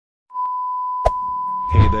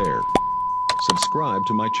Hey there. Subscribe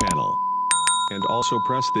to my channel. And also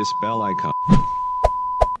press this bell icon.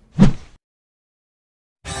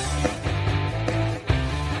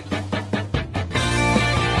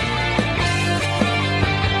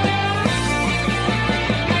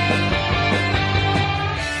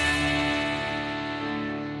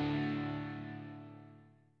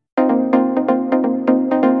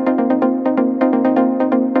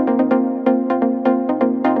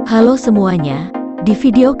 Halo semuanya, di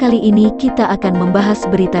video kali ini kita akan membahas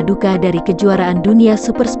berita duka dari Kejuaraan Dunia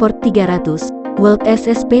Supersport 300,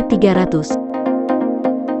 WORLDSSP300.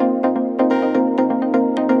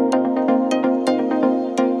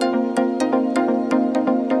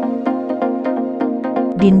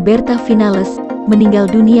 Berta Vinales meninggal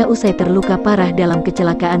dunia usai terluka parah dalam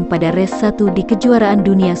kecelakaan pada race 1 di Kejuaraan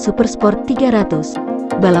Dunia Supersport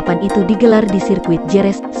 300. Balapan itu digelar di sirkuit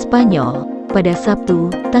Jerez, Spanyol, pada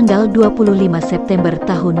Sabtu, tanggal 25 September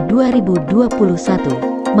tahun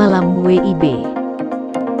 2021, malam WIB.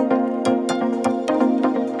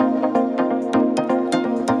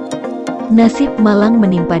 Nasib malang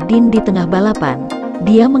menimpa Din di tengah balapan.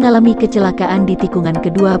 Dia mengalami kecelakaan di tikungan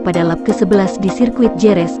kedua pada lap ke-11 di sirkuit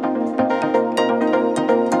Jerez.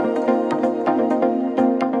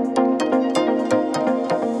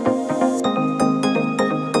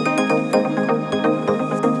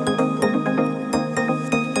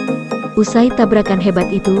 Usai tabrakan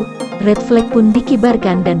hebat itu, red flag pun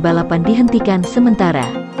dikibarkan dan balapan dihentikan sementara.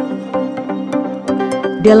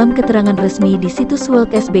 Dalam keterangan resmi di situs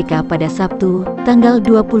WORLDSSP300 pada Sabtu, tanggal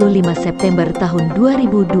 25 September tahun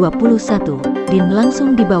 2021, Din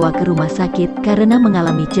langsung dibawa ke rumah sakit karena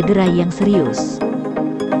mengalami cedera yang serius.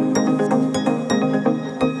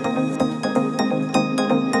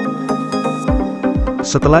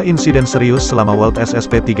 Setelah insiden serius selama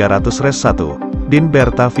WORLDSSP300 Race 1,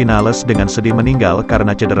 Berta Vinales dengan sedih meninggal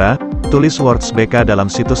karena cedera, tulis WORLDSSP300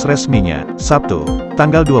 dalam situs resminya, Sabtu,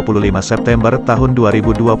 tanggal 25 September tahun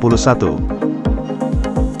 2021.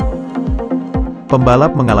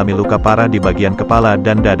 Pembalap mengalami luka parah di bagian kepala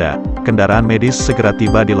dan dada. Kendaraan medis segera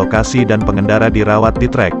tiba di lokasi dan pengendara dirawat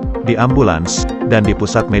di trek, di ambulans, dan di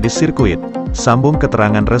pusat medis sirkuit, sambung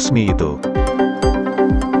keterangan resmi itu.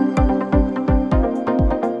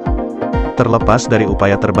 Terlepas dari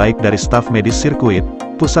upaya terbaik dari staf medis sirkuit,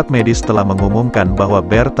 pusat medis telah mengumumkan bahwa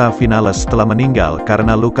Berta Vinales telah meninggal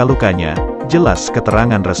karena luka-lukanya, jelas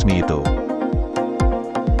keterangan resmi itu.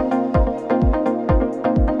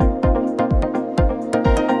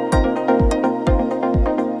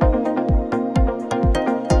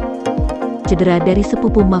 Cedera dari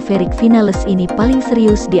sepupu Maverick Vinales ini paling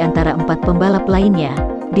serius di antara 4 pembalap lainnya.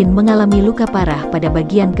 Din mengalami luka parah pada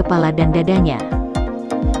bagian kepala dan dadanya.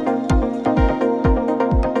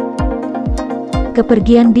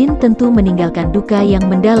 Kepergian Din tentu meninggalkan duka yang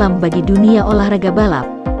mendalam bagi dunia olahraga balap.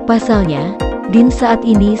 Pasalnya, Din saat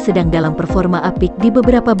ini sedang dalam performa apik di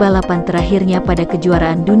beberapa balapan terakhirnya pada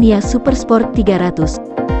Kejuaraan Dunia Supersport 300.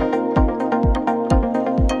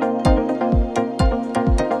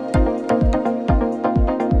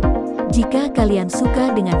 Jika kalian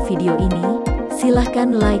suka dengan video ini,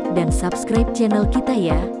 silahkan like dan subscribe channel kita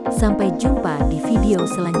ya. Sampai jumpa di video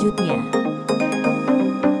selanjutnya.